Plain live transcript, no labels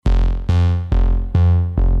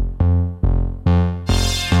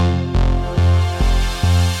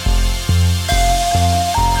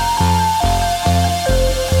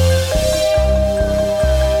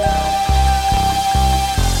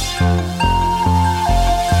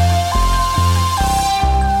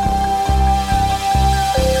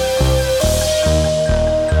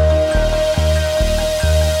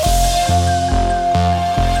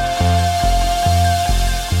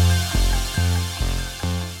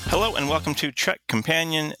Hello and welcome to Trek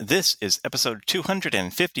Companion. This is episode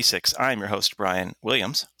 256. I'm your host, Brian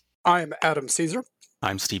Williams. I'm Adam Caesar.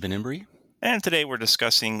 I'm Stephen Embry. And today we're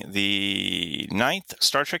discussing the 9th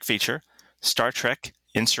Star Trek feature, Star Trek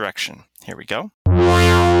Insurrection. Here we go.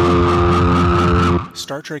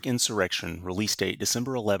 Star Trek Insurrection, release date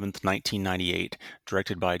December 11th, 1998,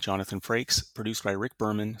 directed by Jonathan Frakes, produced by Rick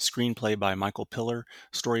Berman, screenplay by Michael Piller,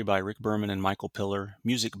 story by Rick Berman and Michael Piller,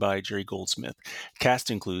 music by Jerry Goldsmith. Cast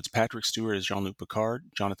includes Patrick Stewart as Jean-Luc Picard,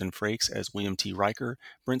 Jonathan Frakes as William T. Riker,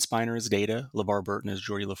 Brent Spiner as Data, LeVar Burton as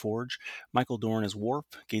Geordi LaForge, Michael Dorn as Worf,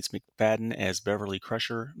 Gates McFadden as Beverly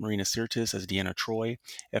Crusher, Marina Sirtis as Deanna Troi,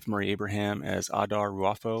 F. Murray Abraham as Adar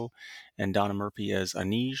Ruafo, and Donna Murphy as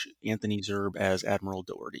Anij, Anthony Zerbe as Admiral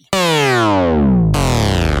Doherty.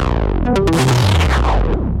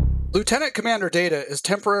 Lieutenant Commander Data is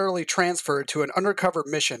temporarily transferred to an undercover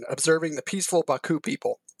mission observing the peaceful Baku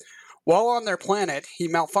people. While on their planet, he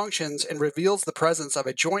malfunctions and reveals the presence of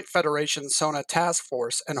a joint Federation Sona task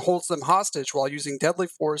force and holds them hostage while using deadly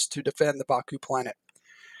force to defend the Baku planet.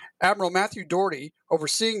 Admiral Matthew Doherty,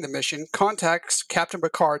 overseeing the mission, contacts Captain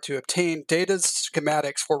Picard to obtain Data's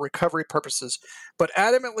schematics for recovery purposes, but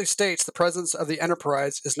adamantly states the presence of the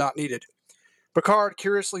Enterprise is not needed. Picard,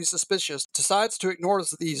 curiously suspicious, decides to ignore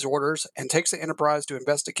these orders and takes the Enterprise to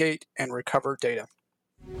investigate and recover Data.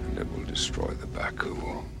 And it will destroy the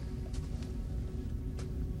Baku.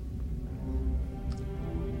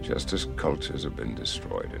 Just as cultures have been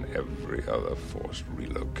destroyed in every other forced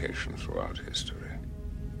relocation throughout history.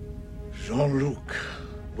 Jean-Luc,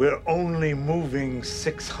 we're only moving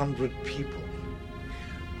 600 people.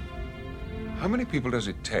 How many people does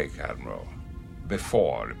it take, Admiral,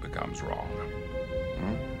 before it becomes wrong?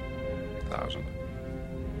 1,000?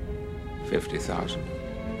 50,000?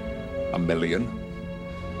 1,000,000?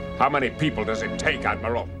 How many people does it take,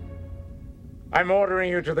 Admiral? I'm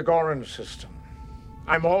ordering you to the Goran system.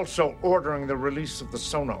 I'm also ordering the release of the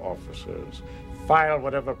Sona officers. File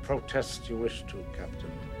whatever protests you wish to,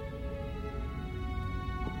 Captain.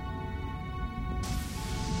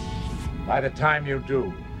 By the time you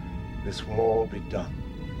do, this will all be done.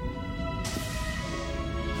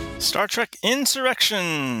 Star Trek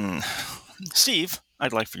Insurrection. Steve,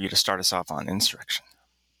 I'd like for you to start us off on Insurrection.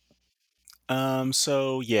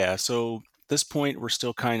 So this point we're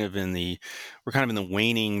still kind of in the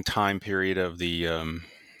waning time period of the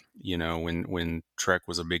when Trek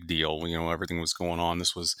was a big deal. Everything was going on.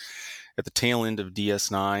 This was at the tail end of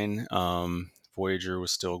DS9. Voyager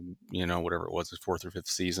was still, whatever it was, the 4th or 5th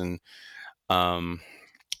season.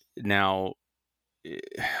 Now,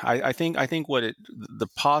 I think what the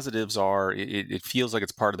positives are, it feels like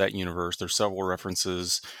it's part of that universe. There's several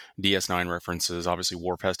references, DS9 references. Obviously,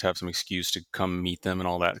 Worf has to have some excuse to come meet them and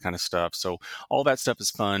all that kind of stuff. So all that stuff is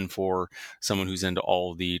fun for someone who's into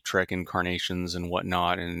all the Trek incarnations and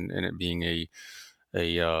whatnot, and it being a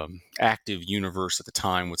active universe at the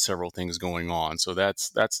time with several things going on. So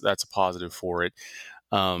that's a positive for it.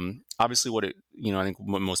 Obviously I think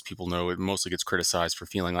what most people know, it mostly gets criticized for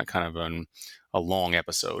feeling like kind of a long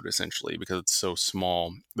episode, essentially, because it's so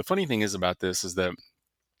small. The funny thing is about this is that,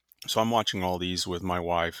 so I'm watching all these with my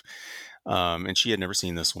wife, and she had never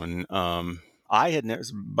seen this one. I had never,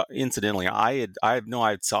 incidentally, I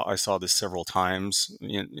saw this several times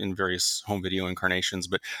in various home video incarnations,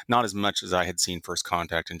 but not as much as I had seen First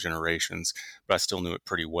Contact and Generations, but I still knew it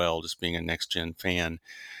pretty well, just being a Next Gen fan.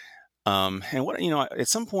 And at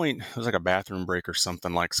some point, it was like a bathroom break or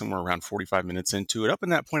something, like somewhere around 45 minutes into it. Up in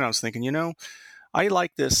that point, I was thinking, I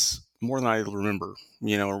like this more than I remember,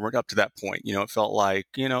 or up to that point, it felt like,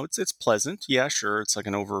 it's pleasant. Yeah, sure. It's like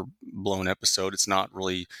an overblown episode. It's not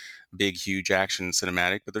really big, huge action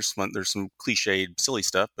cinematic, but there's some cliched, silly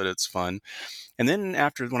stuff, but it's fun. And then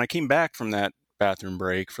when I came back from that bathroom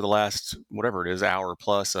break for the last, whatever it is, hour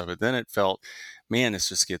plus of it, then it felt, man, this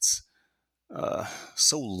just gets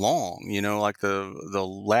so long, like the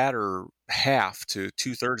latter half to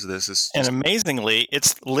 2/3 of this is and amazingly,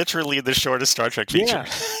 it's literally the shortest Star Trek feature.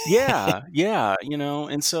 Yeah.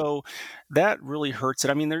 And so that really hurts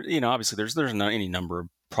it. I mean, obviously there's not any number of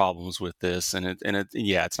problems with this, and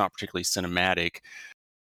it's not particularly cinematic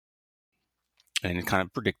and kind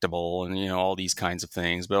of predictable, and all these kinds of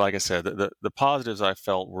things. But like I said, the positives I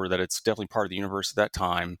felt were that it's definitely part of the universe at that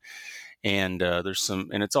time. And and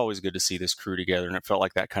it's always good to see this crew together, and it felt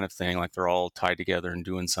like that kind of thing, like they're all tied together and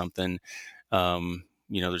doing something.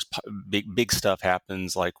 There's big stuff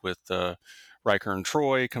happens, like with Riker and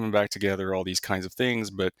Troi coming back together, all these kinds of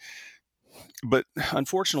things. But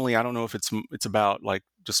unfortunately, I don't know if it's about like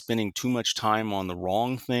just spending too much time on the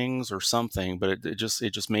wrong things or something. But it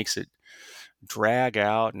just makes it drag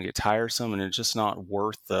out and get tiresome, and it's just not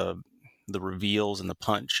worth the reveals and the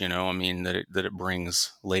punch, I mean, that it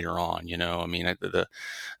brings later on, I mean,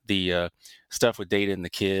 the stuff with Data and the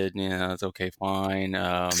kid, it's okay, fine.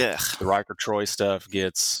 The Riker Troy stuff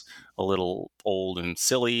gets a little old and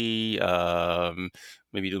silly.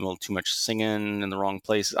 Maybe do a little too much singing in the wrong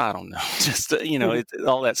place. I don't know. Just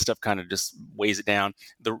all that stuff kind of just weighs it down.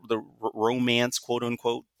 The romance, quote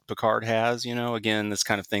unquote, Picard has, again, this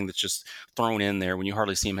kind of thing that's just thrown in there when you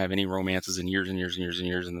hardly see him have any romances in years and years and years and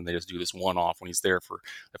years, and then they just do this one-off when he's there for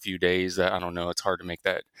a few days. I don't know. It's hard to make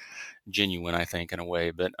that genuine, I think, in a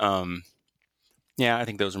way. But yeah, I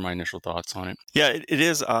think those are my initial thoughts on it. Yeah, it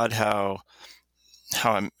is odd how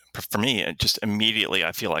for me, just immediately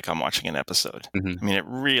I feel like I'm watching an episode. Mm-hmm. I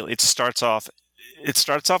mean, it starts off.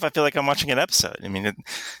 I feel like I'm watching an episode. I mean,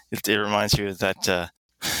 it reminds you of that.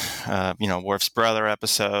 Worf's brother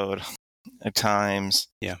episode at times.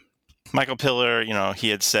 Yeah. Michael Piller, he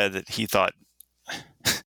had said that he thought,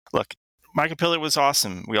 look, Michael Piller was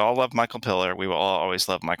awesome. We all love Michael Piller. We will all always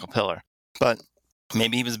love Michael Piller. But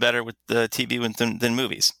maybe he was better with the TV than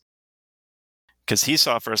movies. Because he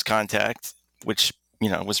saw First Contact, which,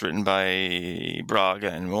 was written by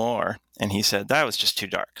Braga and Moore, and he said that was just too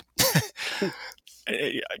dark.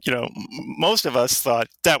 Most of us thought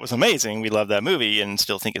that was amazing. We love that movie and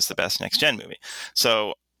still think it's the best Next Gen movie.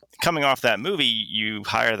 So coming off that movie, you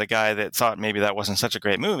hire the guy that thought maybe that wasn't such a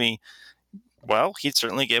great movie. Well, he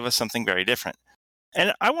certainly gave us something very different.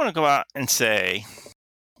 And I want to go out and say,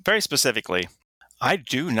 very specifically, I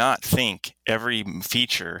do not think every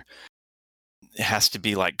feature has to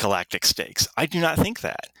be like galactic stakes. I do not think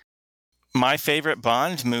that. My favorite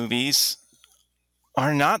Bond movies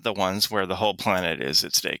are not the ones where the whole planet is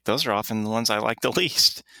at stake. Those are often the ones I like the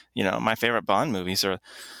least. My favorite Bond movies are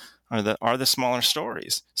the smaller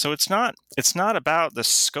stories. So it's not about the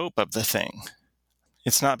scope of the thing.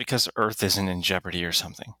 It's not because Earth isn't in jeopardy or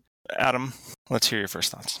something. Adam, let's hear your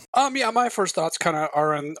first thoughts. Yeah, my first thoughts kind of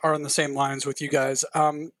are on the same lines with you guys.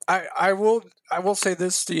 I will say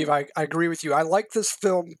this, Steve. I agree with you. I like this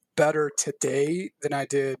film better today than I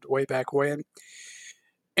did way back when.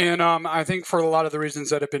 And I think for a lot of the reasons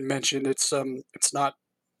that have been mentioned, it's not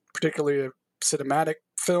particularly a cinematic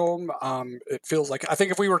film. It feels like, I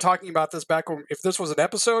think if we were talking about this back when, if this was an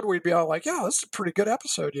episode, we'd be all like, yeah, this is a pretty good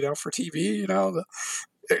episode, for TV,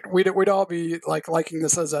 we'd all be like liking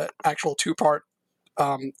this as an actual 2-part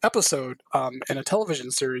episode in a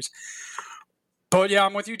television series. But yeah,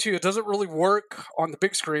 I'm with you too. It doesn't really work on the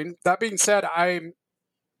big screen. That being said, I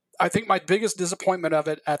think my biggest disappointment of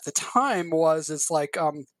it at the time was this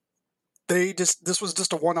was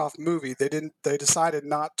just a one-off movie. They decided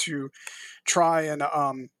not to try and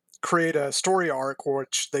create a story arc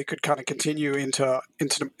which they could kind of continue into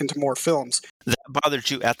more films. That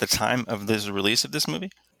bothered you at the time of the release of this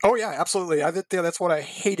movie? Oh yeah, absolutely. I think that's what I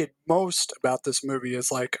hated most about this movie is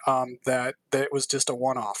that it was just a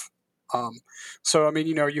one-off. So, I mean,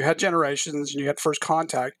 you had Generations and you had First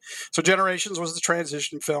Contact. So Generations was the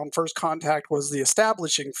transition film. First Contact was the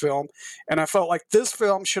establishing film. And I felt like this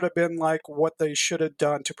film should have been like what they should have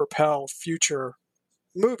done to propel future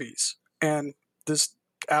movies. And this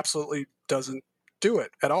absolutely doesn't do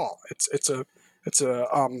it at all. It's a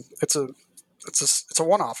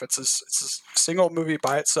one-off. It's a single movie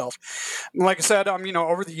by itself. And like I said,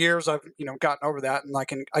 over the years I've gotten over that, and I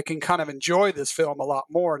can kind of enjoy this film a lot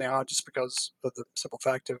more now, just because of the simple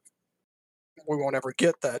fact of we won't ever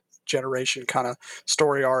get that Generation kind of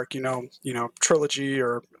story arc, trilogy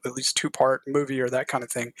or at least 2-part movie or that kind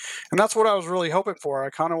of thing. And that's what I was really hoping for.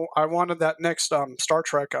 I wanted that next Star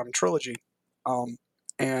Trek trilogy,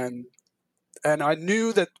 and I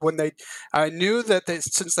knew that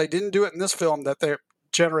since they didn't do it in this film, that their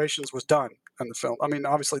Generations was done in the film. I mean,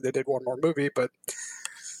 obviously they did one more movie, but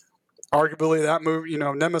arguably that movie,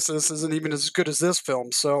 Nemesis isn't even as good as this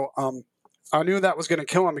film. So I knew that was going to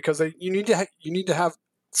kill him, because you need to have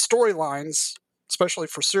storylines, especially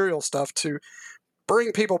for serial stuff, to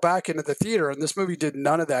bring people back into the theater. And this movie did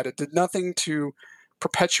none of that. It did nothing to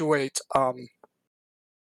perpetuate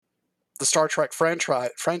the Star Trek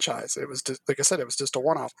franchise. It was just, like I said, it was just a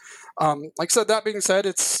one-off. Like I said, that being said,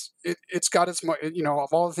 it's got its, of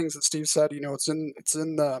all the things that Steve said, it's in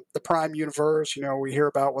the Prime universe. We hear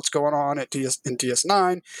about what's going on in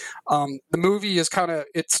DS9. The movie is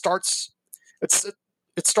it starts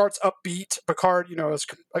upbeat. Picard,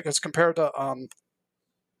 as compared to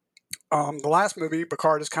the last movie,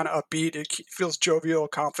 Picard is kind of upbeat. It feels jovial,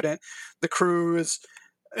 confident. The crew is.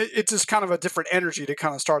 It's just kind of a different energy to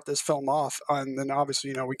kind of start this film off. And then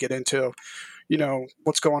obviously, we get into,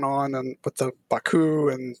 what's going on and with the Baku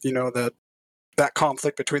and, that that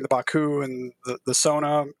conflict between the Baku and the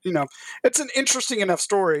Sona. It's an interesting enough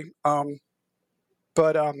story.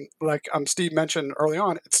 But like Steve mentioned early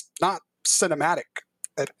on, it's not cinematic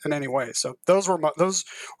in any way. So those were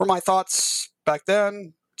my thoughts back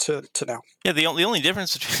then to now. Yeah, the only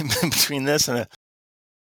difference between this and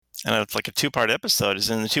it's like a 2-part episode is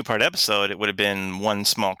in the 2-part episode it would have been one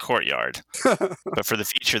small courtyard, but for the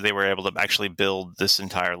feature they were able to actually build this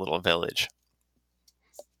entire little village.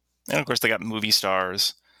 And of course they got movie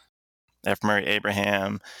stars, F. Murray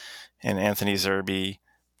Abraham and Anthony Zerbe,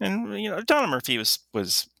 and Donna Murphy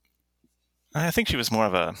was I think she was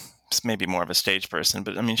maybe more of a stage person,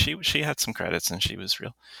 but I mean she had some credits and she was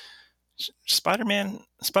real. Spider-Man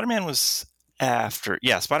was after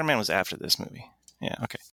this movie. Yeah,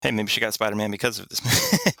 okay. Hey, maybe she got Spider-Man because of this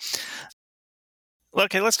movie.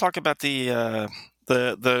 Okay, let's talk about the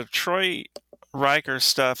Troy Riker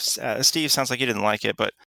stuff. Steve, sounds like you didn't like it,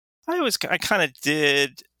 but I kind of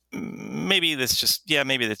did. Maybe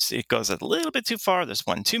it goes a little bit too far. There's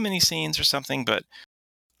one too many scenes or something, but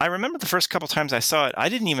I remember the first couple times I saw it, I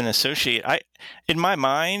didn't even associate. In my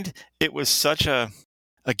mind, it was such a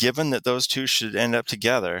given that those two should end up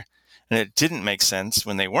together, and it didn't make sense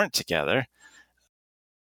when they weren't together.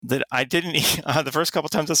 That I didn't. The first couple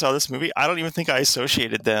times I saw this movie, I don't even think I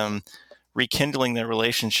associated them rekindling their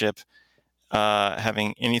relationship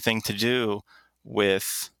having anything to do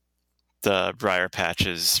with the Briar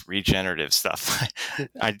Patch's regenerative stuff.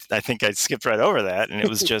 I think I skipped right over that, and it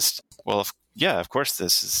was just, well, of course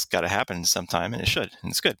this has got to happen sometime, and it should, and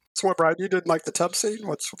it's good. So what, Brian? You didn't like the tub scene?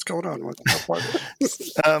 What's going on?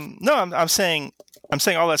 No, I'm saying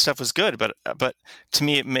all that stuff was good, but to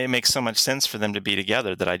me it makes so much sense for them to be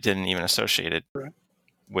together that I didn't even associate it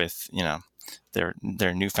with their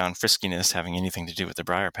newfound friskiness having anything to do with the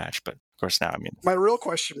Briar Patch. But of course now, I mean, my real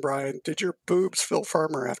question, Brian, did your boobs feel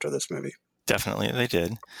firmer after this movie? Definitely, they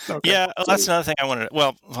did. Okay. Yeah, so, that's another thing I wanted.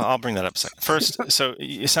 Well, I'll bring that up a second. First, so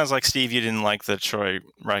it sounds like, Steve, you didn't like the Troy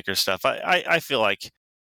Riker stuff. I feel like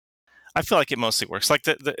it mostly works. Like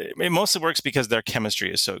it mostly works because their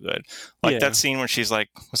chemistry is so good. Like that scene where she's like,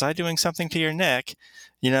 "Was I doing something to your neck?"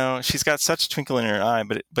 She's got such a twinkle in her eye,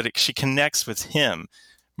 but she connects with him.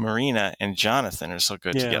 Marina and Jonathan are so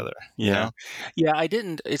good together. Yeah, I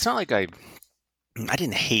didn't. It's not like I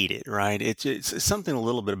didn't hate it, right? It's something a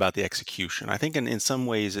little bit about the execution. I think in some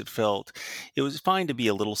ways it was fine to be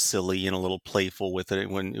a little silly and a little playful with it,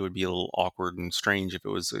 when it would be a little awkward and strange if it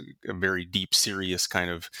was a very deep, serious kind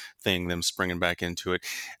of thing, them springing back into it.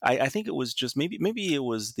 I think it was just maybe it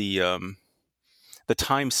was the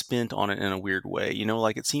time spent on it in a weird way.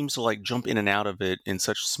 Like it seems to like jump in and out of it in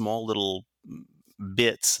such small little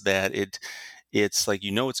bits that it's like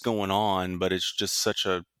what's going on, but it's just such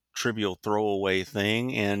a trivial throwaway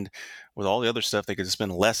thing. And with all the other stuff they could have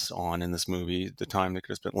spent less on in this movie, the time they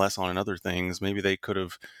could have spent less on in other things, maybe they could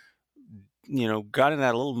have gotten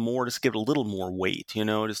that a little more, just give it a little more weight,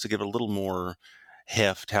 just to give it a little more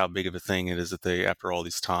heft, how big of a thing it is that they, after all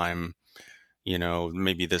this time,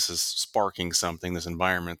 maybe this is sparking something, this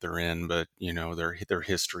environment they're in, but their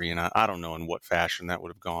history, and I don't know in what fashion that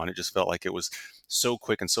would have gone. It just felt like it was so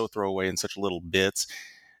quick and so throwaway in such little bits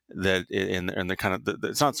that and the kind of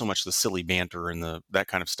it's not so much the silly banter and that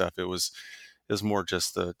kind of stuff. It was more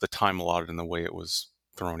just the time allotted and the way it was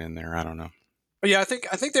thrown in there. I don't know. Yeah, I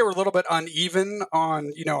think they were a little bit uneven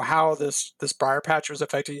on how this Briar Patch was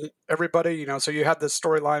affecting everybody. So you had this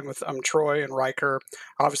storyline with Troy and Riker.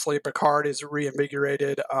 Obviously, Picard is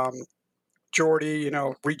reinvigorated.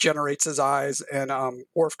 Geordi, regenerates his eyes, and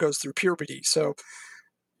Worf goes through puberty. So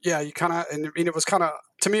yeah, it was kind of,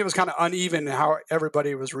 to me, it was kind of uneven how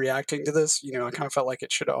everybody was reacting to this. I kind of felt like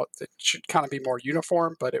it should kind of be more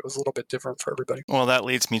uniform, but it was a little bit different for everybody. Well, that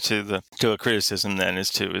leads me to a criticism then is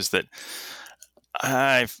that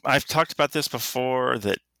I've talked about this before,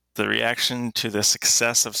 that the reaction to the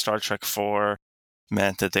success of Star Trek IV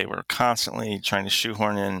meant that they were constantly trying to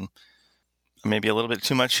shoehorn in maybe a little bit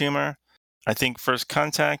too much humor. I think First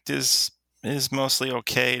Contact is mostly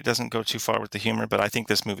okay. It doesn't go too far with the humor, but I think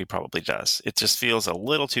this movie probably does. It just feels a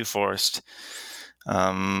little too forced.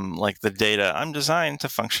 Like the Data, I'm designed to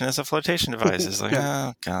function as a flotation device. It's like,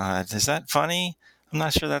 oh God, is that funny? I'm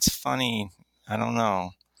not sure that's funny. I don't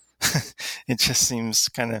know. It just seems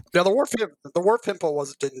kind of... Yeah, the Worf pimple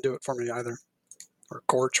didn't do it for me either. Or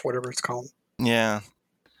Gorge, whatever it's called. Yeah.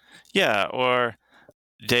 Yeah, or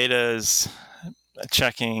Data's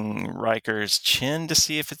checking Riker's chin to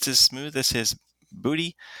see if it's as smooth as his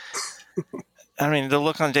booty. I mean, the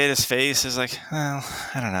look on Data's face is like, well,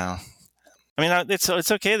 I don't know. I mean,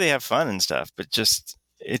 it's okay they have fun and stuff, but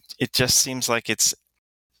it just seems like it's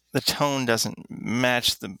the tone doesn't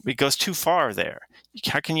match it goes too far there.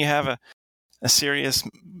 How can you have a serious,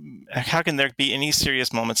 how can there be any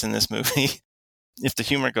serious moments in this movie if the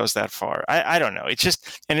humor goes that far? I don't know. It's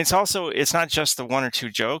just, and it's also, it's not just the one or two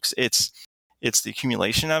jokes, it's the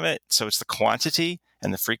accumulation of it. So it's the quantity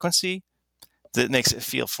and the frequency that makes it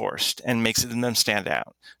feel forced and makes them stand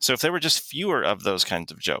out. So if there were just fewer of those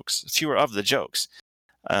kinds of jokes, fewer of the jokes,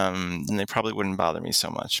 then they probably wouldn't bother me so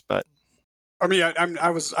much. But I mean, I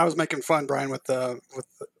was making fun, Brian, with the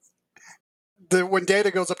when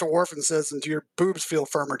Data goes up to Worf and says, "And do your boobs feel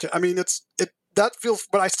firmer?" I mean, that feels,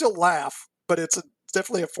 but I still laugh. But it's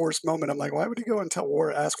definitely a forced moment. I'm like, why would he go and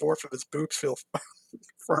ask Worf if his boobs feel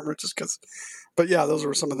firmer? Just because. But yeah, those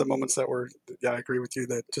were some of the moments that were. Yeah, I agree with you.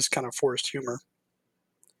 That just kind of forced humor.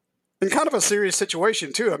 In kind of a serious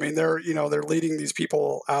situation too. I mean, they're leading these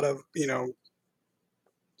people out of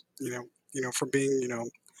from being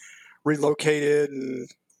relocated and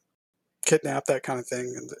kidnapped, that kind of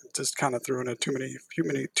thing, and just kind of threw in too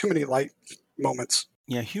many light moments.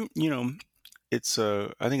 Yeah, it's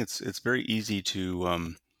I think it's very easy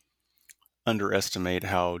to underestimate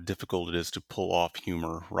how difficult it is to pull off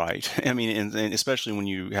humor right. I mean, and especially when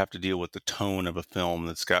you have to deal with the tone of a film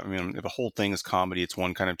that's got, I mean, if a whole thing is comedy, it's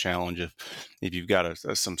one kind of challenge. If you've got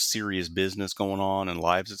some serious business going on and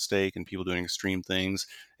lives at stake and people doing extreme things,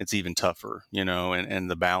 it's even tougher, and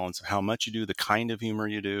the balance of how much you do, the kind of humor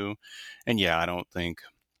you do. And yeah, I don't think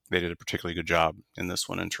they did a particularly good job in this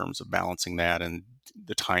one in terms of balancing that and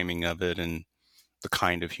the timing of it and the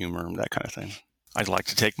kind of humor, that kind of thing. I'd like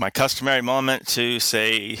to take my customary moment to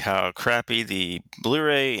say how crappy the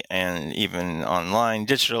Blu-ray and even online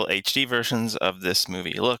digital HD versions of this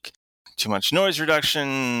movie look. Too much noise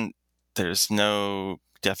reduction. There's no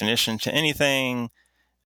definition to anything.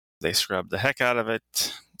 They scrubbed the heck out of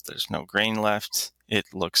it. There's no grain left. It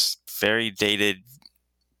looks very dated,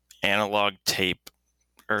 analog tape,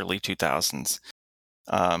 early 2000s.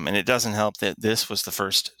 And it doesn't help that this was the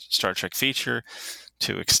first Star Trek feature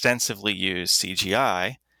to extensively use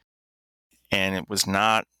CGI, and it was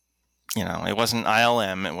not, it wasn't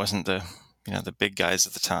ILM, it wasn't the big guys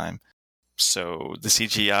at the time. So the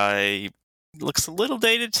CGI looks a little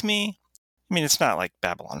dated to me. I mean, it's not like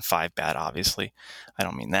Babylon 5 bad, obviously. I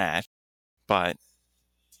don't mean that, but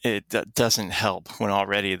it doesn't help when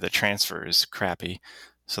already the transfer is crappy.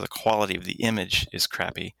 So the quality of the image is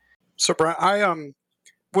crappy. So Brian, I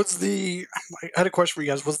had a question for you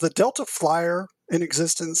guys. Was the Delta Flyer in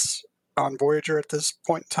existence on Voyager at this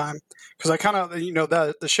point in time? Because I kind of,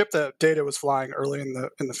 the ship that Data was flying early in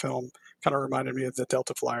the film kind of reminded me of the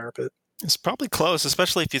Delta Flyer a bit. It's probably close,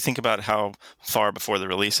 especially if you think about how far before the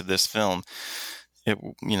release of this film, they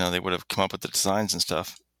would have come up with the designs and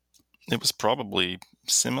stuff. It was probably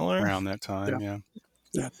similar around that time.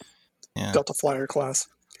 Yeah. Delta Flyer class.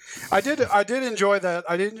 I did enjoy that.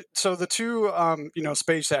 So the two,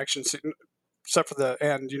 space actions, except for the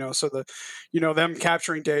end, so them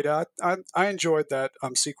capturing Data. I enjoyed that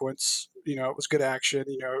sequence. It was good action.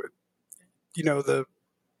 The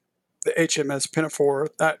HMS Pinafore.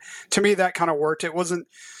 That, to me, that kind of worked. It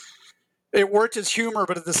worked as humor,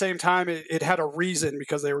 but at the same time, it had a reason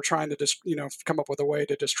because they were trying to just come up with a way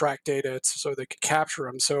to distract Data so they could capture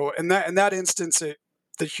him. So in that instance,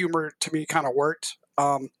 the humor to me kind of worked.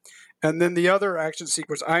 And then the other action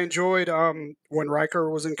sequence, I enjoyed when Riker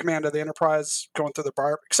was in command of the Enterprise going through the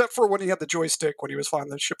bar, except for when he had the joystick, when he was flying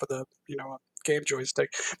the ship with the game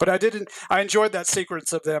joystick. But I enjoyed that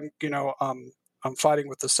sequence of them fighting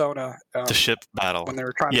with the Sona. The ship battle. When they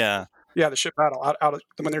were trying the ship battle out of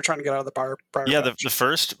when they were trying to get out of the bar. Yeah, the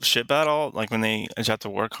first ship battle, like when they got the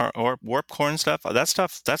warp core and stuff,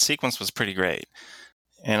 that sequence was pretty great.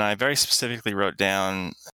 And I very specifically wrote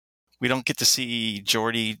down, we don't get to see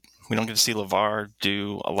Geordi. We don't get to see LeVar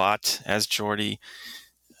do a lot as Geordi,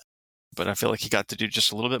 but I feel like he got to do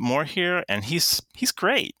just a little bit more here, and he's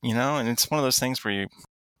great, And it's one of those things where in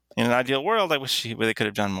an ideal world, I wish they could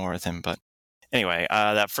have done more with him. But anyway,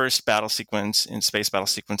 that first space battle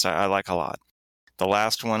sequence, I like a lot. The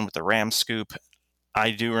last one with the ram scoop,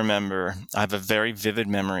 I do remember. I have a very vivid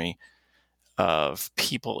memory of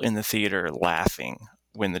people in the theater laughing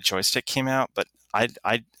when the joystick came out, but I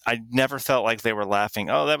never felt like they were laughing,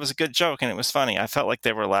 oh, that was a good joke and it was funny. I felt like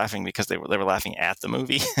they were laughing because they were laughing at the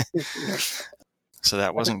movie. So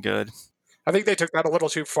that wasn't good. I think they took that a little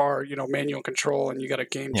too far, manual control and you got a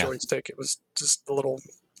game joystick. It was just a little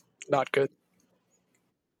not good.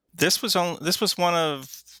 This was one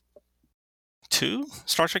of two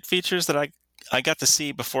Star Trek features that I got to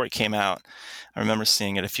see before it came out. I remember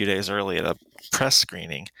seeing it a few days early at a press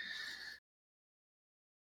screening.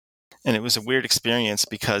 And it was a weird experience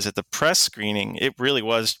because at the press screening, it really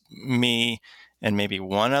was me and maybe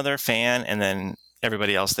one other fan, and then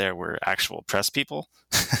everybody else there were actual press people.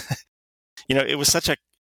 It was such a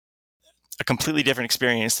completely different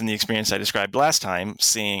experience than the experience I described last time,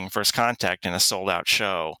 seeing First Contact in a sold-out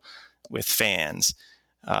show with fans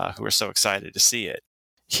who were so excited to see it.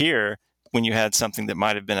 Here, when you had something that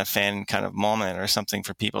might have been a fan kind of moment or something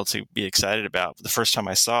for people to be excited about, the first time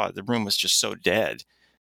I saw it, the room was just so dead.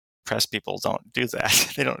 Press people don't do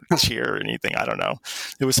that. They don't cheer or anything. I don't know.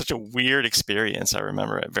 It was such a weird experience. I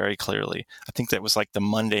remember it very clearly. I think that was like the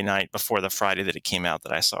Monday night before the Friday that it came out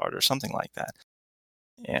that I saw it or something like that.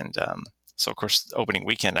 And so, of course, opening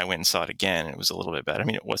weekend, I went and saw it again. And it was a little bit better. I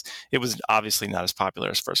mean, it was obviously not as popular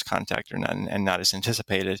as First Contact and not as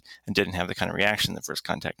anticipated and didn't have the kind of reaction that First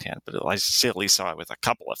Contact had. But I still at least saw it with a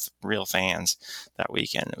couple of real fans that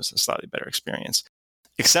weekend. It was a slightly better experience,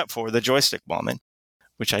 except for the joystick moment,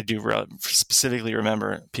 which I do specifically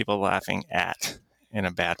remember people laughing at in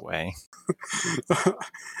a bad way.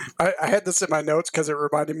 I had this in my notes because it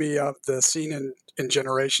reminded me of the scene in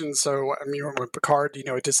Generations. So, I mean, when Picard,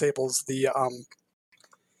 it disables the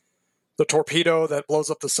torpedo that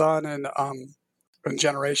blows up the sun, and in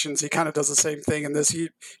Generations, he kind of does the same thing. In this, he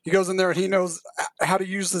goes in there and he knows how to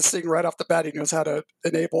use this thing right off the bat. He knows how to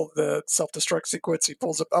enable the self-destruct sequence. He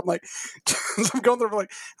pulls up. I'm like, I'm going there. I'm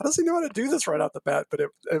like, how does he know how to do this right off the bat? But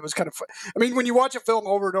it was kind of fun. I mean, when you watch a film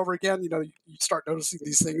over and over again, you start noticing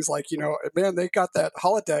these things like, man, they got that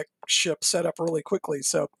holodeck ship set up really quickly.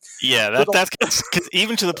 So yeah, that's cause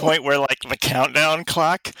even to the point where like the countdown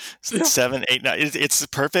clock, 7, 8, 9, it's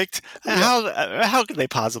perfect. Yeah. How could they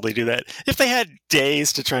possibly do that? If they had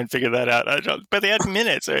days to try and figure that out, but they had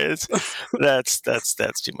minutes. That's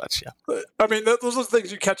too much. Yeah, I mean, those are the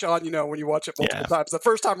things you catch on, when you watch it multiple times. The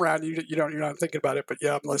first time around, you're not thinking about it, but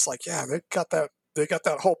yeah, I'm just like, yeah, they got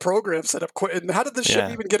that whole program set up quick. And how did the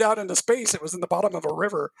ship even get out into space? It was in the bottom of a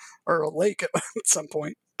river or a lake at some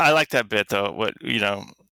point. I like that bit though.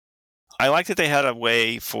 I like that they had a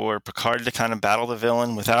way for Picard to kind of battle the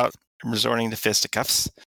villain without resorting to fisticuffs,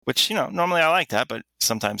 which, normally I like that, but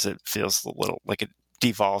sometimes it feels a little like it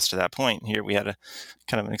devolves to that point. Here we had a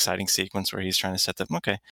kind of an exciting sequence where he's trying to set them.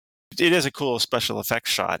 Okay. It is a cool visual effects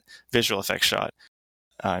shot.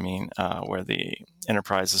 I mean, where the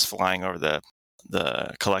Enterprise is flying over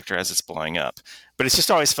the collector as it's blowing up. But it's just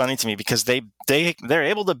always funny to me because they're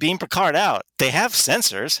able to beam Picard out. They have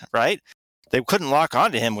sensors, right? They couldn't lock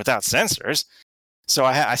onto him without sensors. So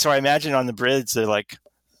I imagine on the bridge they're like,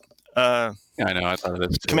 I know. I thought of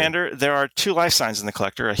this too. Commander, there are 2 life signs in the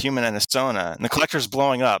collector, a human and a Sona, and the collector's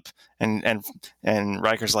blowing up. And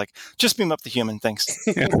Riker's like, just beam up the human, thanks.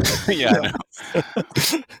 Yeah.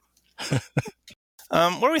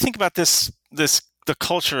 What do we think about the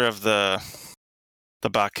culture of the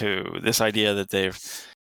Baku? This idea that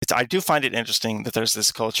I do find it interesting that there's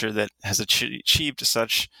this culture that has achieved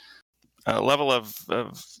such a level of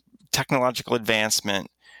technological advancement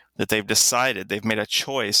that they've made a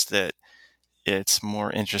choice that it's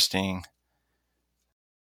more interesting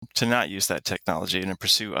to not use that technology and to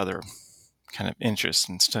pursue other kind of interests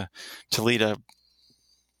and to lead a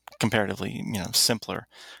comparatively simpler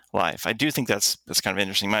life. I do think that's kind of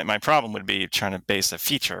interesting. My problem would be trying to base a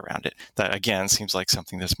feature around it. That again seems like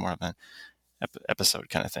something that's more of an episode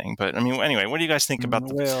kind of thing. But I mean, anyway, what do you guys think about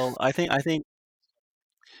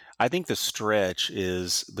I think the stretch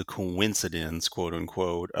is the coincidence, quote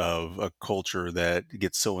unquote, of a culture that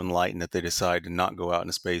gets so enlightened that they decide to not go out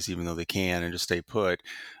into space even though they can and just stay put,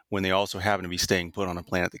 when they also happen to be staying put on a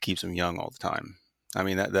planet that keeps them young all the time. I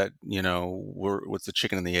mean, that what's the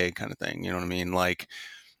chicken and the egg kind of thing? You know what I mean? Like,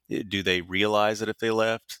 do they realize that if they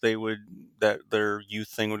left, that their youth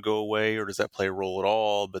thing would go away, or does that play a role at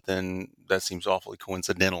all? But then that seems awfully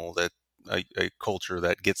coincidental that a culture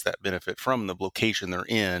that gets that benefit from the location they're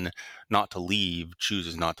in, not to leave,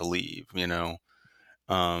 chooses not to leave. And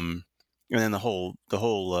then the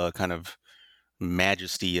whole kind of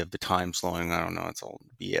majesty of the time slowing. I don't know. It's all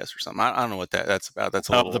BS or something. I don't know what that's about. That's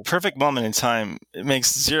the perfect moment in time. It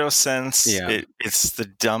makes zero sense. Yeah. It's the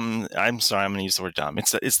dumb. I'm sorry. I'm going to use the word dumb.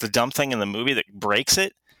 It's the dumb thing in the movie that breaks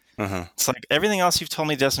it. Uh-huh. It's like everything else you've told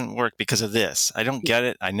me doesn't work because of this. I don't get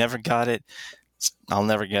it. I never got it. I'll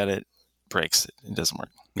never get it. Breaks it. It doesn't work.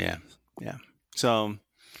 Yeah. So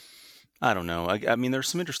I don't know. I mean, there's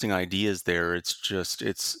some interesting ideas there. It's just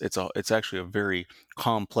it's actually a very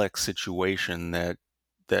complex situation that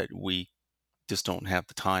we just don't have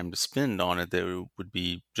the time to spend on it that would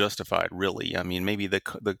be justified, really. I mean, maybe the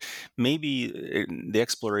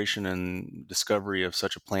exploration and discovery of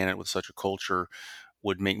such a planet with such a culture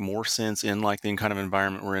would make more sense in like the kind of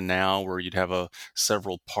environment we're in now, where you'd have a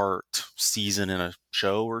several part season in a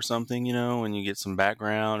show or something, and you get some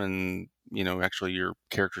background and, actually your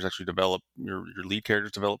characters actually develop, your lead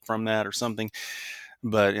characters develop from that or something.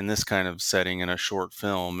 But in this kind of setting in a short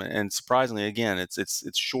film, and surprisingly, again,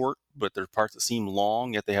 it's short, but there are parts that seem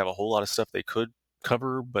long, yet they have a whole lot of stuff they could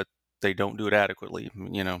cover, but they don't do it adequately,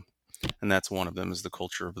 and that's one of them, is the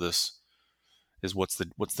culture of this, is what's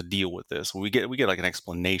the deal with this. We get like an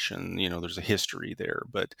explanation, there's a history there,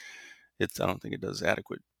 but I don't think it does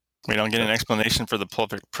adequate. We don't get an explanation for the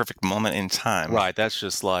perfect moment in time. Right. That's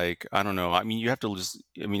just like, I don't know. I mean, you have to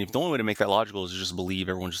if the only way to make that logical is to just believe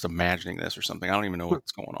everyone's just imagining this or something. I don't even know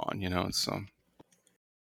what's going on, so.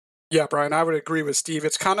 Yeah, Brian, I would agree with Steve.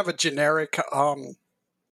 It's kind of a generic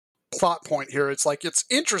plot point here. It's like, it's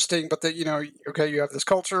interesting, but that, okay, you have this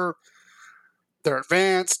culture, they're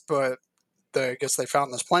advanced, but I guess they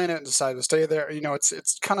found this planet and decided to stay there.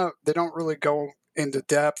 It's kind of, they don't really go into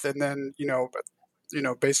depth. And then,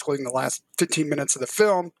 basically in the last 20 minutes of the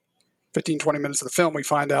film, we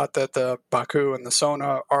find out that the Baku and the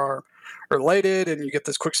Sona are related, and you get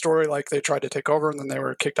this quick story like they tried to take over and then they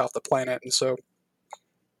were kicked off the planet. And so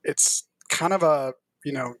it's kind of a,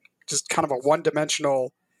 just kind of a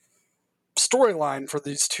one-dimensional storyline for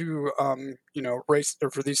these two, race, or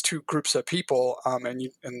for these two groups of people.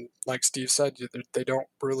 And like Steve said, they don't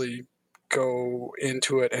really go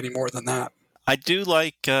into it any more than that. I do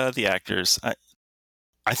like the actors.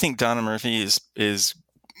 I think Donna Murphy is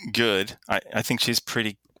good. I think she's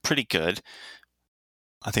pretty good.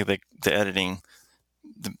 I think the editing,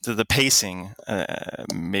 the pacing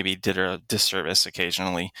maybe did her a disservice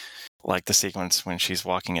occasionally. Like the sequence when she's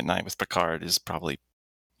walking at night with Picard is probably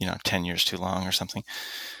 10 years too long or something.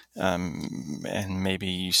 And maybe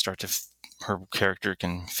you start to her character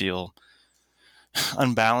can feel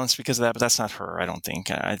unbalanced because of that, but that's not her, I don't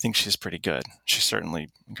think. I think she's pretty good. She's certainly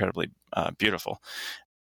incredibly beautiful.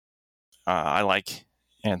 I like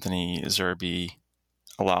Anthony Zerbe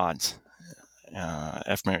a lot.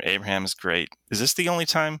 F. Murray Abraham is great. Is this the only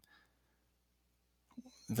time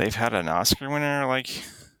they've had an Oscar winner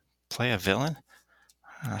play a villain?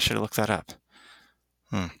 I should have looked that up.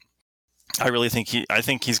 I really think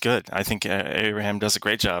he's good. I think Abraham does a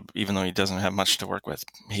great job, even though he doesn't have much to work with.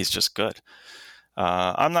 He's just good.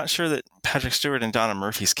 I'm not sure that Patrick Stewart and Donna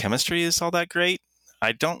Murphy's chemistry is all that great.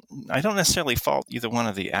 I don't necessarily fault either one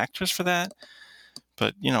of the actors for that.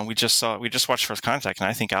 But we just watched First Contact, and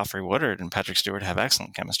I think Alfre Woodard and Patrick Stewart have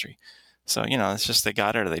excellent chemistry. So it's just they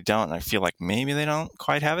got it or they don't. And I feel like maybe they don't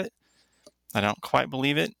quite have it. I don't quite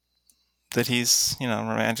believe it that he's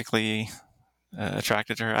romantically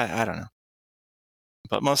attracted to her. I don't know.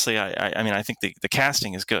 But mostly, I think the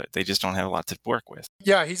casting is good. They just don't have a lot to work with.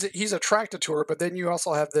 Yeah, he's attracted to her, but then you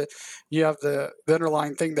also have the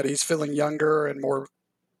underlying thing that he's feeling younger and more.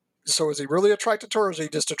 So is he really attracted to her, or is he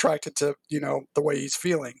just attracted to the way he's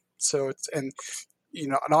feeling? So and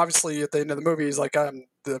obviously at the end of the movie he's like,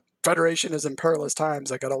 the Federation is in perilous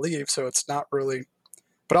times. I got to leave. So it's not really.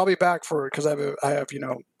 But I'll be back because I have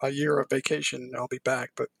a year of vacation. And I'll be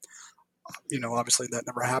back, but obviously that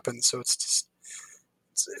never happened. So it's just.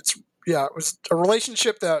 It was a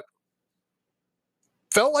relationship that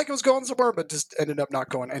felt like it was going somewhere, but just ended up not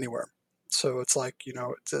going anywhere. So it's like,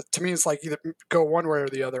 to me, it's like either go one way or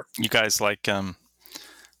the other. You guys like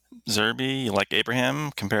Zerbe? You like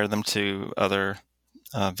Abraham? Compare them to other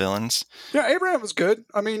villains? Yeah, Abraham was good.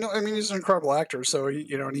 I mean, he's an incredible actor. So he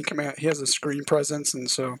has a screen presence,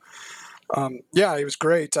 and so he was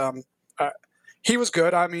great. He was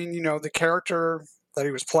good. I mean, the character that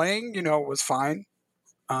he was playing, was fine.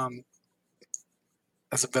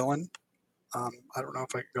 As a villain, I don't know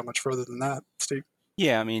if I could go much further than that, Steve.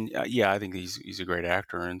 Yeah, I mean, I think he's a great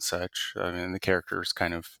actor and such. I mean, the character is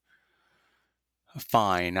kind of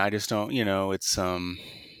fine. I just don't, it's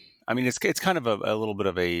it's kind of a little bit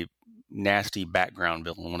of a nasty background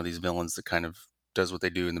villain. One of these villains that kind of does what they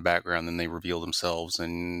do in the background, then they reveal themselves,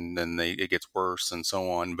 and then it gets worse and so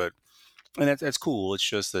on. And that's cool. It's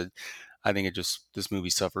just that. I think this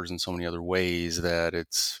movie suffers in so many other ways that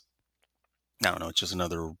it's just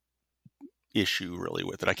another issue really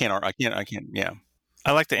with it. I can't. Yeah.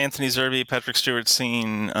 I like the Anthony Zerbe, Patrick Stewart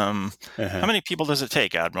scene. How many people does it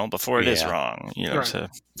take, Admiral, before it is wrong? Right. To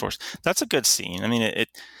force. That's a good scene. I mean, it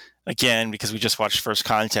again, because we just watched First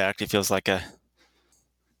Contact, it feels like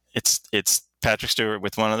it's Patrick Stewart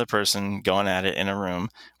with one other person going at it in a room,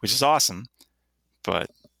 which is awesome,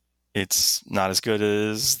 but it's not as good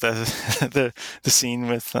as the scene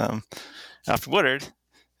with Alfre Woodard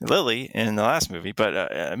Lily in the last movie.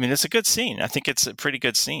 But I mean, it's a good scene. I think it's a pretty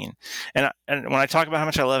good scene. And when I talk about how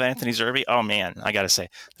much I love Anthony Zerbe, oh man, I got to say,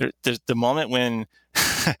 there's the moment when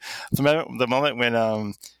the moment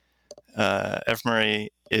when F.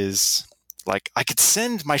 Murray is like, I could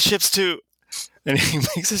send my ships to, and he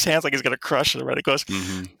makes his hands like he's going to crush it, right? It goes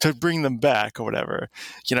to bring them back or whatever,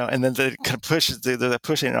 and then they kind of they're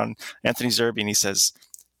pushing on Anthony Zerbe, and he says,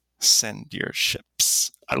 send your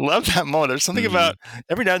ships. I love that moment. There's something about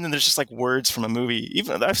every now and then there's just like words from a movie.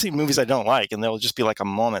 Even I've seen movies I don't like, and there'll just be like a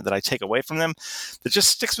moment that I take away from them that just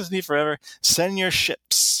sticks with me forever. Send your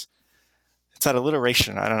ships. It's that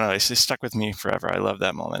alliteration. I don't know. It's just stuck with me forever. I love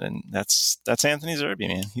that moment, and that's Anthony Zerbe,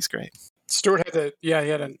 man. He's great. Stewart had he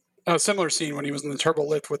had a similar scene when he was in the turbo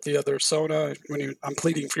lift with the other Sona. When I'm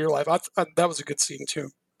pleading for your life. That was a good scene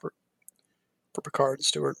too for Picard and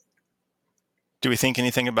Stewart. Do we think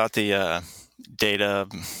anything about the Data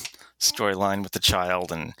storyline with the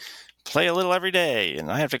child and play a little every day,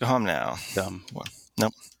 and I have to go home now? Dumb.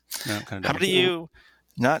 Nope. No, kind of How dumb. do you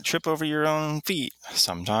not trip over your own feet?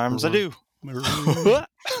 Sometimes I do.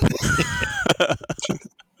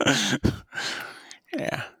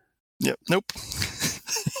 Yeah. Yep. Nope.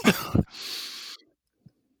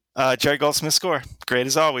 Jerry Goldsmith's score, great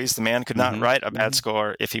as always. The man could not write a bad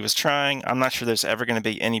score if he was trying. I'm not sure there's ever going to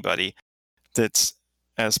be anybody that's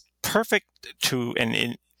as perfect to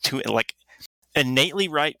like innately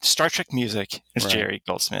write Star Trek music as Jerry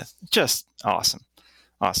Goldsmith. Just awesome.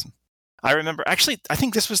 I remember, actually, I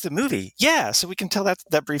think this was the movie. Yeah, so we can tell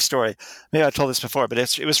that brief story. Maybe I told this before, but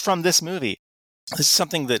it was from this movie. This is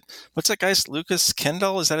something that, what's that guy's, Lucas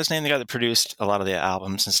Kendall? Is that his name? The guy that produced a lot of the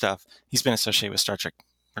albums and stuff. He's been associated with Star Trek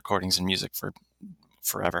recordings and music for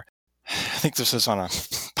forever. I think this was on a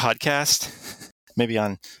podcast, maybe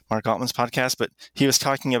on Mark Altman's podcast, but he was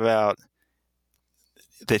talking about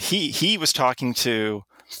that he was talking to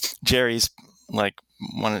Jerry's, like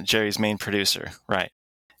one of Jerry's main producer, right?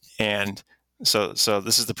 And so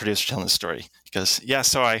this is the producer telling the story. He goes, yeah,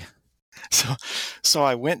 so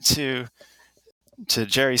I went to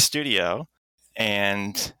Jerry's studio,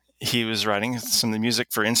 and he was writing some of the music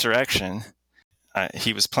for Insurrection.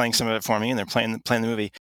 He was playing some of it for me, and they're playing the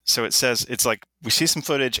movie. So it says, it's like we see some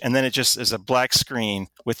footage, and then it just is a black screen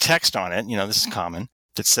with text on it. This is common,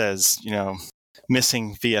 that says,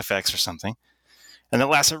 missing VFX or something. And it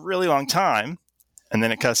lasts a really long time, and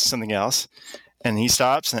then it cuts to something else. And he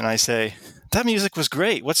stops, and I say, that music was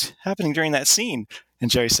great. What's happening during that scene? And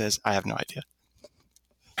Jerry says, I have no idea.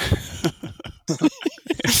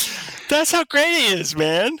 That's how great he is,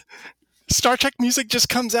 man. Star Trek music just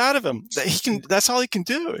comes out of him. That's all he can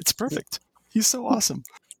do. It's perfect. He's so awesome.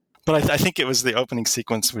 But I think it was the opening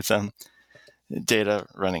sequence with Data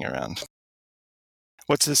running around.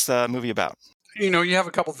 What's this movie about? You have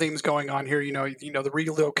a couple themes going on here. The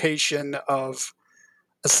relocation of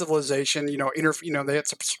a civilization. They had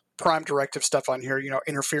some prime directive stuff on here.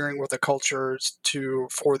 Interfering with the cultures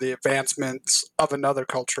for the advancements of another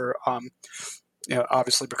culture.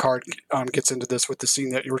 Obviously Picard gets into this with the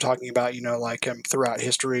scene that you were talking about. Throughout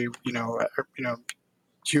history,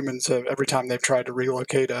 humans every time they've tried to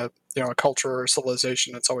relocate a culture or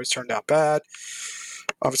civilization, it's always turned out bad.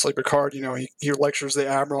 Obviously Picard, he lectures the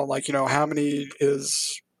admiral like, how many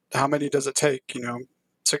does it take?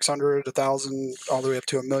 600, 1,000, all the way up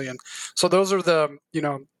to 1,000,000. So those are the,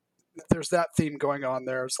 there's that theme going on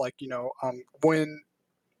there. It's like,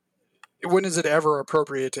 when is it ever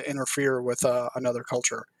appropriate to interfere with another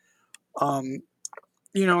culture? And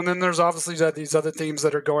then there's obviously these other themes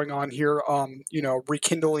that are going on here.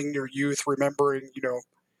 Rekindling your youth, remembering,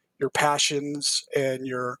 your passions and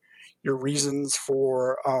your reasons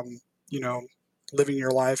for, living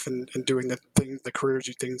your life and doing the things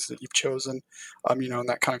that you've chosen. And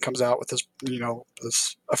that kind of comes out with this,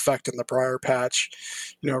 this effect in the Briar Patch,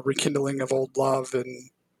 rekindling of old love and,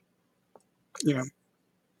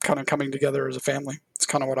 kind of coming together as a family. It's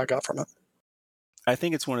kind of what I got from it. I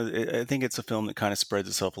think it's I think it's a film that kind of spreads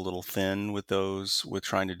itself a little thin with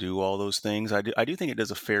trying to do all those things. I do think it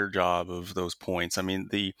does a fair job of those points. I mean,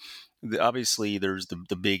 the obviously there's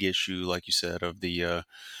the big issue, like you said, of the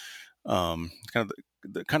kind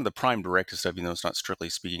of the prime directive stuff. It's not strictly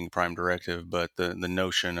speaking prime directive, but the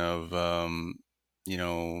notion of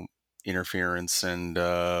interference and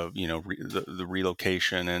the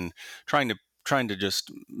relocation and trying to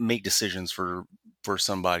just make decisions for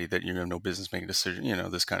somebody that you have no business making a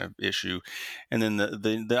decision, this kind of issue. And then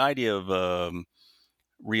the idea of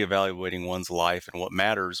reevaluating one's life and what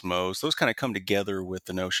matters most, those kind of come together with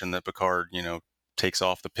the notion that Picard, takes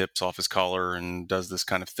off the pips off his collar and does this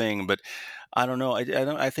kind of thing. But I don't know.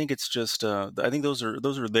 I think it's just. I think those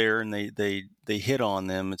are there, and they hit on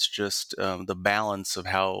them. It's just the balance of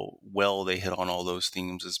how well they hit on all those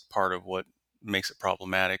themes is part of what makes it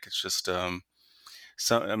problematic. It's just.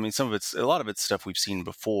 Some of a lot of it's stuff we've seen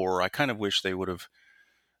before. I kind of wish they would have,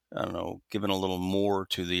 I don't know, given a little more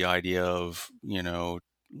to the idea of,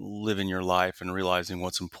 living your life and realizing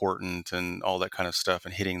what's important and all that kind of stuff,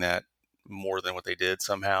 and hitting that more than what they did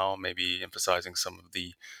somehow. Maybe emphasizing some of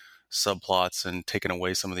the subplots and taking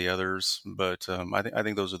away some of the others. But I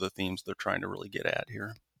think those are the themes they're trying to really get at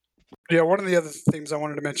here. Yeah, one of the other themes I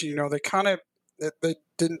wanted to mention, they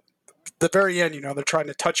didn't. The very end, they're trying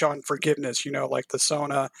to touch on forgiveness, like the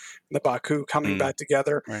Sona and the Baku coming back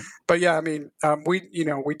together. Right. But yeah,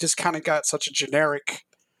 we just kind of got such a generic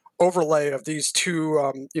overlay of these two,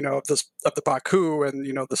 of the Baku and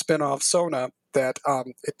the spin-off Sona that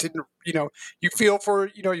it didn't. You feel for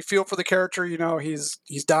the character.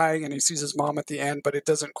 He's dying and he sees his mom at the end, but it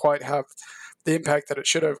doesn't quite have the impact that it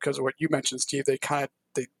should have, because of what you mentioned, Steve. They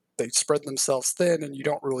spread themselves thin, and you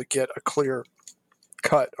don't really get a clear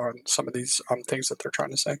cut on some of these things that they're trying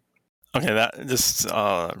to say. Okay, this is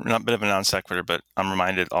not a bit of a non sequitur, but I'm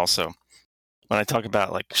reminded also when I talk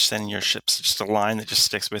about like sending your ships, just a line that just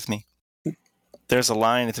sticks with me. There's a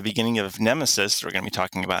line at the beginning of Nemesis that we're going to be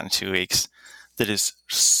talking about in 2 weeks that is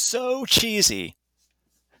so cheesy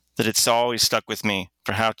that it's always stuck with me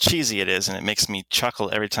for how cheesy it is, and it makes me chuckle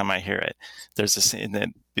every time I hear it. There's this in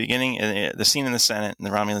the beginning, the scene in the Senate, in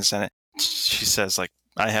the Romulan Senate. She says, like,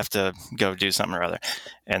 I have to go do something or other.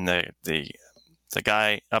 And the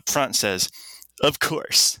guy up front says, of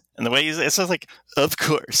course. And the way it sounds like, of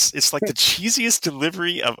course. It's like the cheesiest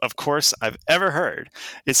delivery of course I've ever heard.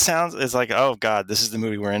 It's like, oh God, this is the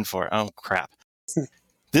movie we're in for. Oh crap.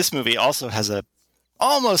 This movie also has a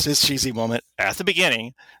almost as cheesy moment at the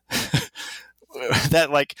beginning.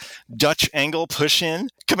 That like Dutch angle push in,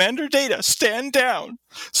 Commander Data, stand down,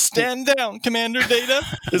 Commander Data.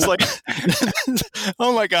 It's like,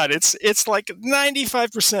 oh my God, it's like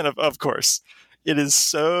 95% of course. It is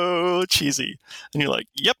so cheesy, and you're like,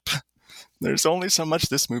 yep, there's only so much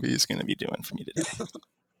this movie is going to be doing for me today.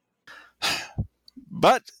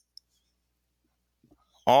 But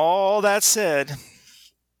all that said,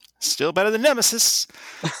 still better than Nemesis,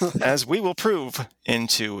 as we will prove in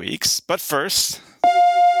 2 weeks. But first,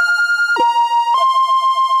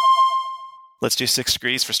 let's do 6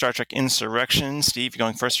 degrees for Star Trek Insurrection. Steve, you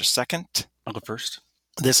going first or second? I'll go first.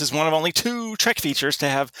 This is one of only 2 Trek features to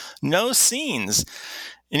have no scenes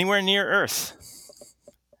anywhere near Earth.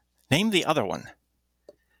 Name the other one.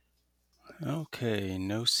 Okay,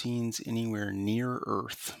 no scenes anywhere near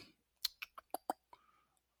Earth.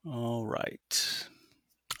 All right.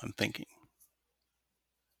 I'm thinking.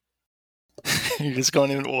 You're just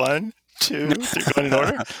going in 1, 2, you're going in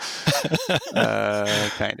order?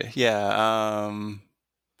 Kind of. Yeah.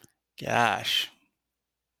 Gosh.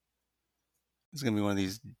 It's going to be one of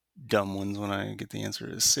these dumb ones when I get the answer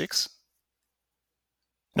is 6.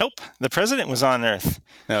 Nope. The president was on Earth.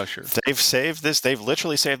 No, sure. They've saved this. They've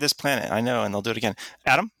literally saved this planet. I know, and they'll do it again.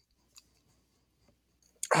 Adam?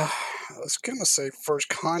 I was going to say First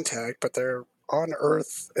Contact, but they're on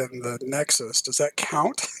Earth in the Nexus. Does that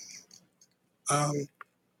count? I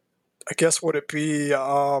guess would it be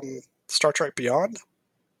Star Trek Beyond?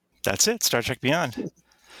 That's it, Star Trek Beyond.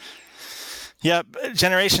 Yeah,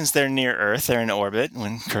 Generations, they're near Earth. They're in orbit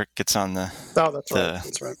when Kirk gets on the... Oh, that's right.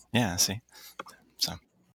 That's right. Yeah, see.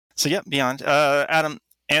 So yeah, Beyond. Adam,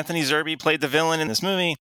 Anthony Zerbe played the villain in this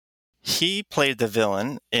movie. He played the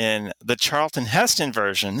villain in the Charlton Heston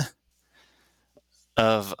version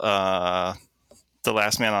of The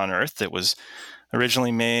Last Man on Earth that was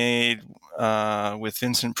originally made with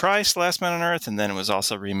Vincent Price, The Last Man on Earth, and then it was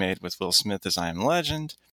also remade with Will Smith as I Am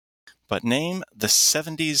Legend. But name the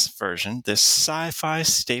 70s version, this sci-fi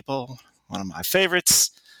staple, one of my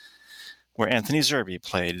favorites, where Anthony Zerbe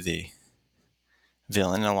played the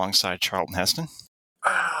villain alongside Charlton Heston.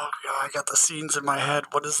 Oh, God, I got the scenes in my head.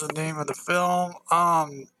 What is the name of the film?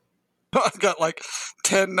 I've got like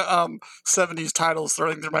 10 70s titles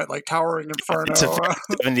throwing through my, like, Towering Inferno. It's a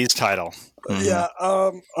 70s title. Mm-hmm. Yeah,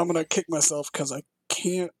 I'm going to kick myself because I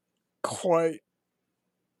can't quite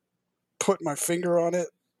put my finger on it.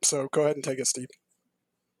 So go ahead and take it, Steve.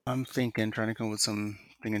 I'm trying to come up with something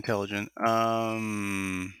intelligent.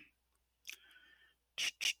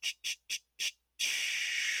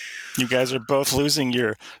 You guys are both losing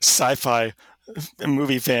your sci-fi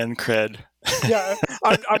movie fan cred. Yeah,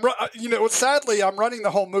 sadly, I'm running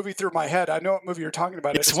the whole movie through my head. I know what movie you're talking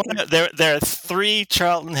about. There are three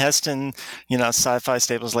Charlton Heston, sci-fi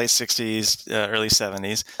staples, late '60s, early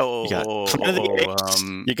 '70s. You got Planet of the Apes,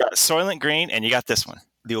 you got Soylent Green, and you got this one,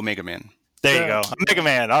 the Omega Man. There you go, Omega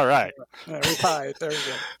Man. All right, there you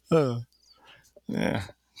go. Yeah,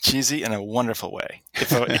 cheesy in a wonderful way.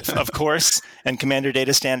 If of course, and Commander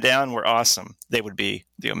Data Stand Down were awesome, they would be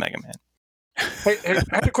the Omega Man. Hey, I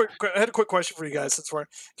had a quick question for you guys.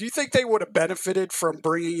 Do you think they would have benefited from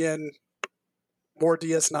bringing in more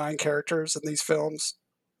DS9 characters in these films?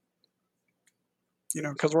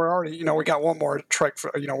 Because we're already, we got one more Trek,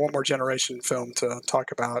 one more generation film to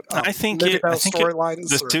talk about. I think storylines.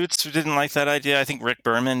 The Suits didn't like that idea. I think Rick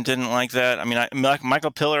Berman didn't like that. I mean,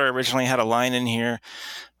 Michael Piller originally had a line in here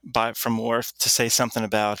from Worf to say something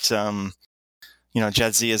about,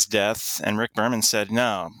 Jadzia's death, and Rick Berman said,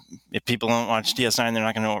 no, if people don't watch DS9, they're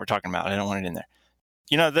not going to know what we're talking about. I don't want it in there.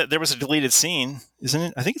 There was a deleted scene, isn't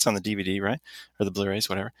it? I think it's on the DVD, right? Or the Blu-rays,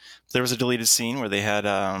 whatever. There was a deleted scene where they had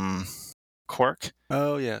Quark.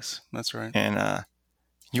 Oh, yes, that's right. And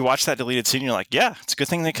you watch that deleted scene, and you're like, yeah, it's a good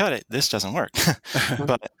thing they cut it. This doesn't work.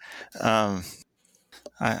 But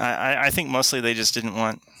I think mostly they just didn't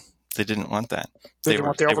want that. They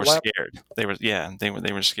were scared. They were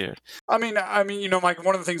scared. I mean, Mike,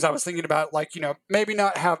 one of the things I was thinking about, maybe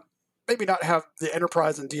not have the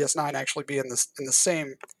Enterprise and DS9 actually be in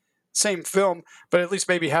the same film, but at least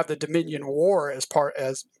maybe have the Dominion War as part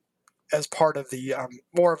of the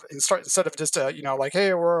more of instead of just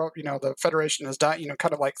hey, we're the Federation is dying,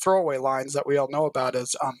 kind of like throwaway lines that we all know about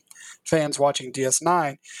as fans watching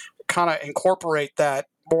DS9, kind of incorporate that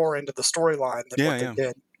more into the storyline than what they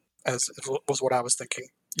did, as was what I was thinking.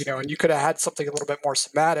 And you could have had something a little bit more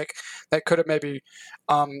somatic that could have maybe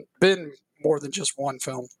been more than just one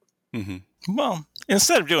film. Mm-hmm. Well,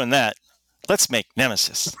 instead of doing that, let's make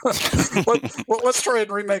Nemesis. Let's try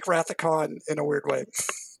and remake Wrath of Khan in a weird way.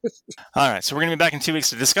 All right, so we're going to be back in 2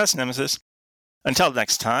 weeks to discuss Nemesis. Until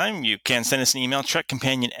next time, you can send us an email,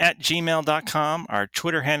 trekcompanion@gmail.com. Our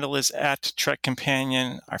Twitter handle is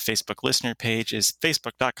 @trekcompanion. Our Facebook listener page is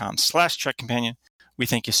facebook.com/trekcompanion. We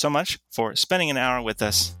thank you so much for spending an hour with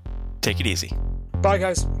us. Take it easy. Bye,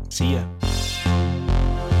 guys. See ya.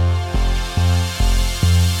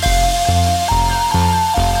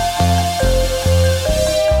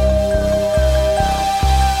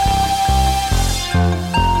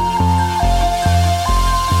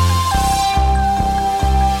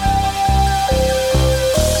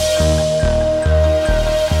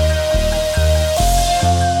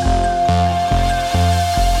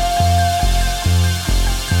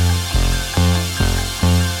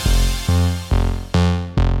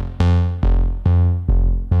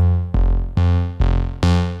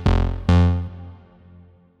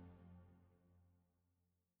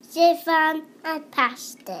 Stefan had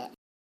passed it.